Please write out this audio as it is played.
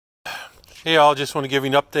Hey all, just want to give you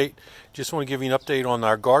an update. Just want to give you an update on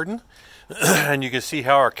our garden. And you can see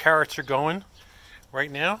how our carrots are going right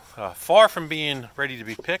now. Far from being ready to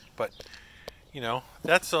be picked, but you know,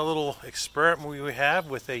 that's a little experiment we have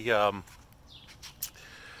with a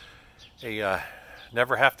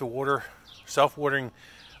never have to water, self-watering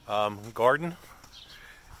garden.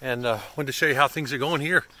 And wanted to show you how things are going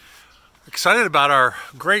here. Excited about our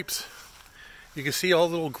grapes. You can see all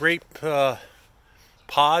the little grape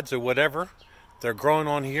pods or whatever they're growing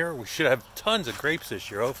on here. We should have tons of grapes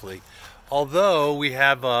this year, hopefully. Although we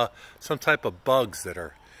have some type of bugs that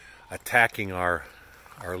are attacking our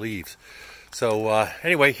leaves. So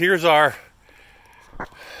anyway, here's our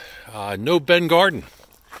no bend garden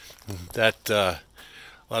that a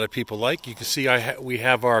lot of people like. You can see we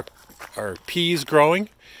have our peas growing,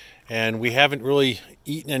 and we haven't really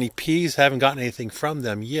eaten any peas, haven't gotten anything from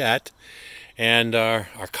them yet. And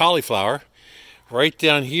our cauliflower. Right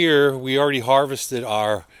down here, we already harvested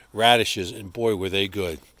our radishes, and boy, were they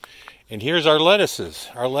good. And here's our lettuces.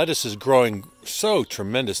 Our lettuce is growing so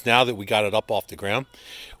tremendous now that we got it up off the ground.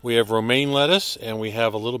 We have romaine lettuce, and we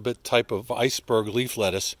have a little bit type of iceberg leaf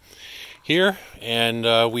lettuce here.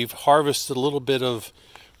 And we've harvested a little bit of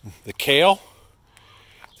the kale.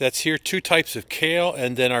 That's here, 2 types of kale,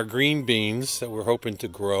 and then our green beans that we're hoping to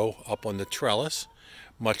grow up on the trellis,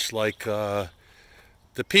 much like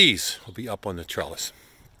the peas will be up on the trellis.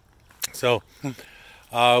 So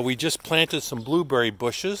we just planted some blueberry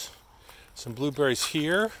bushes, some blueberries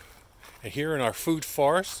here and here in our food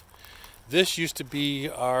forest. This used to be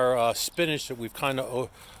our spinach that we've kind of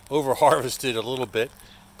over harvested a little bit,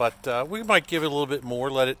 but we might give it a little bit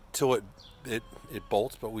more, let it till it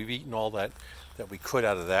bolts. But we've eaten all that we could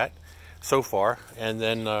out of that so far. And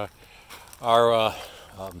then our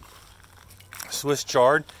Swiss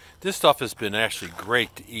chard. This stuff has been actually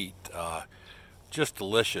great to eat, just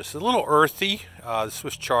delicious. A little earthy, the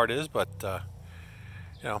Swiss chard is, but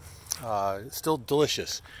you know, it's still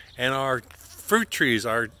delicious. And our fruit trees,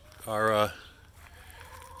 our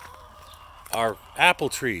apple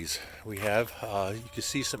trees, we have. You can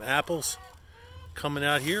see some apples coming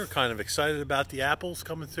out here. Kind of excited about the apples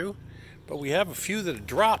coming through, but we have a few that have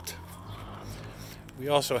dropped. We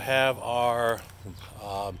also have our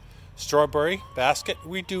strawberry basket.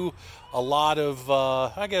 We do a lot of,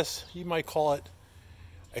 I guess you might call it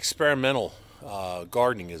experimental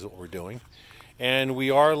gardening is what we're doing. And we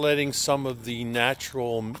are letting some of the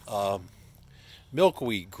natural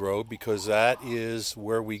milkweed grow, because that is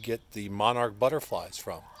where we get the monarch butterflies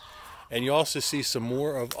from. And you also see some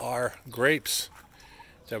more of our grapes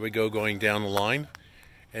that we going down the line.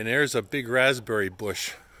 And there's a big raspberry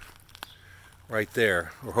bush right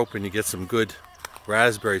there. We're hoping to get some good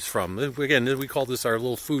raspberries from. Again, we call this our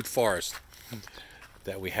little food forest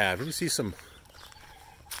that we have. You can see some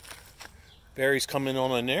berries coming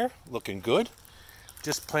on in there, looking good.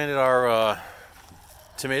 Just planted our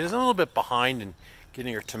tomatoes. I'm a little bit behind in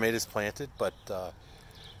getting our tomatoes planted, but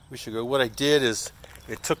we should go. What I did is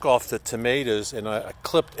it took off the tomatoes, and I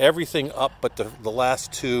clipped everything up but the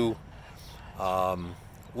last 2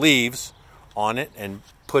 leaves on it, and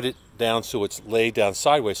put it down so it's laid down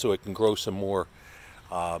sideways so it can grow some more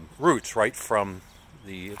roots right from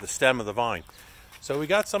the stem of the vine. So we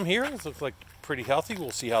got some here. It looks like pretty healthy.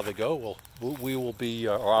 We'll see how they go. We will be,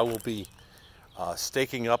 or I will be,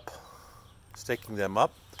 staking them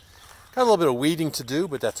up. Got a little bit of weeding to do,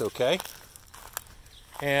 but that's okay.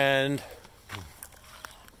 And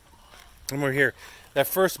we're here. That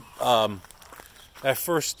first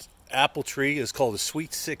apple tree is called a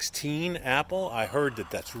Sweet 16 apple. I heard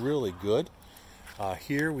that that's really good.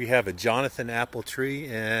 Here we have a Jonathan apple tree,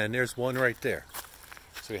 and there's one right there.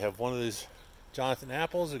 So we have one of these Jonathan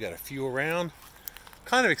apples. We've got a few around.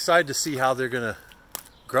 Kind of excited to see how they're going to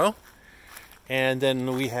grow. And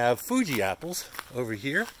then we have Fuji apples over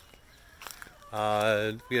here.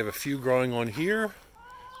 We have a few growing on here.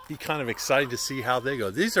 Be kind of excited to see how they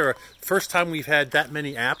go. These are the first time we've had that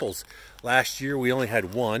many apples. Last year we only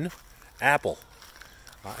had 1 apple.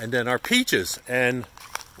 And then our peaches, and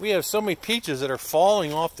we have so many peaches that are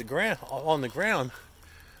falling off the ground, on the ground.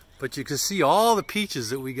 But you can see all the peaches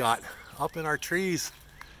that we got up in our trees,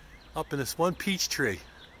 up in this one peach tree.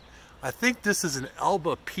 I think this is an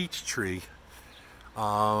Elba peach tree.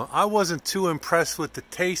 I wasn't too impressed with the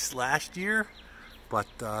taste last year, but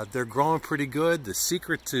they're growing pretty good. The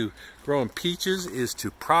secret to growing peaches is to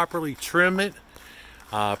properly trim it,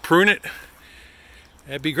 prune it.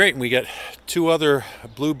 It'd be great. And we got 2 other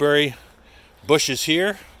blueberry bushes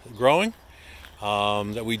here growing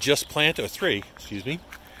that we just planted, or 3, excuse me.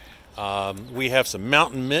 We have some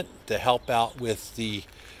mountain mint to help out with the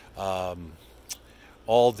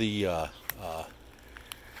all the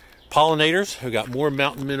pollinators. We've got more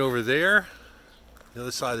mountain mint over there, the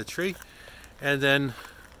other side of the tree. And then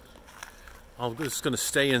I'm just going to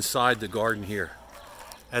stay inside the garden here.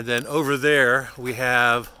 And then over there we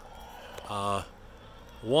have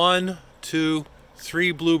 1, 2,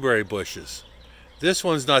 3 blueberry bushes. This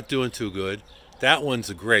one's not doing too good. That one's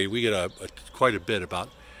a great. We get quite a bit, about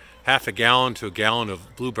half a gallon to a gallon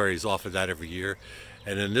of blueberries off of that every year.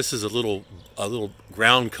 And then this is a little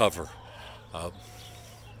ground cover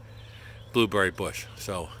blueberry bush.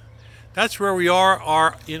 So that's where we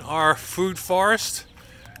are in our food forest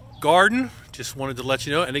garden. Just wanted to let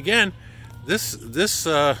you know. And again, this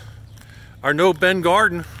our no bend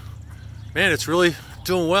garden, man, it's really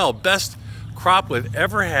doing well. Best crop we've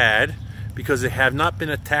ever had because they have not been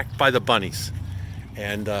attacked by the bunnies.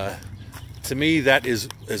 And to me, that is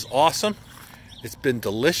awesome. It's been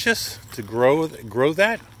delicious to grow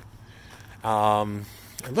that. I'm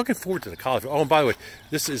looking forward to the cauliflower. Oh, and by the way,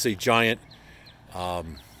 this is a giant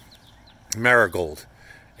marigold.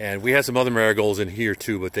 And we had some other marigolds in here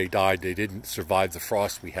too, but they died. They didn't survive the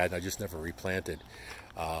frost we had, and I just never replanted.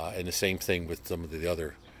 And the same thing with some of the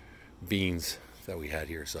other beans that we had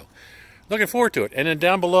here. So looking forward to it. And then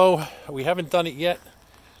down below, we haven't done it yet,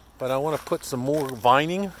 but I want to put some more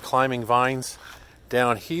climbing vines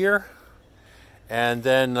down here. And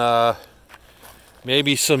then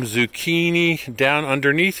maybe some zucchini down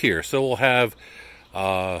underneath here. So we'll have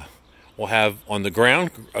on the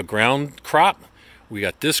ground a ground crop. We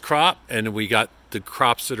got this crop, and we got the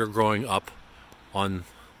crops that are growing up on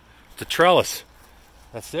the trellis.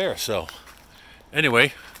 That's there. So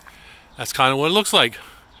anyway, that's kind of what it looks like.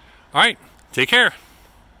 All right, take care.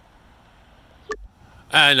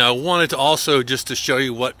 And I wanted to also just to show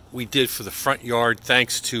you what we did for the front yard,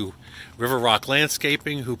 thanks to River Rock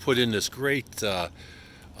Landscaping, who put in this great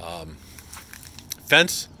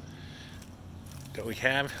fence that we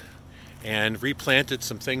have, and replanted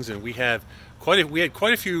some things. And we had quite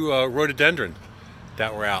a few rhododendron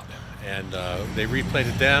that were out, and they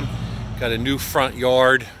replanted them. Got a new front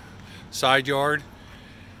yard, side yard,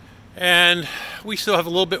 and we still have a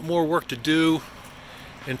little bit more work to do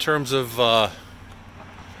in terms of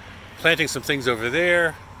planting some things over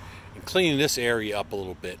there and cleaning this area up a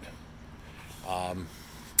little bit,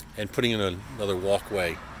 and putting in another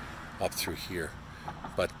walkway up through here.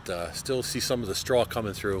 But still see some of the straw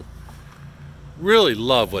coming through. Really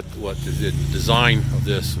love what the design of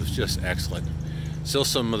this was, just excellent. Still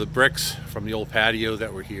some of the bricks from the old patio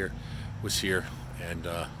that were here was here, and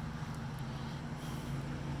let's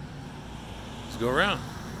go around.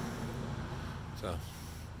 So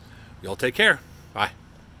y'all take care. Bye.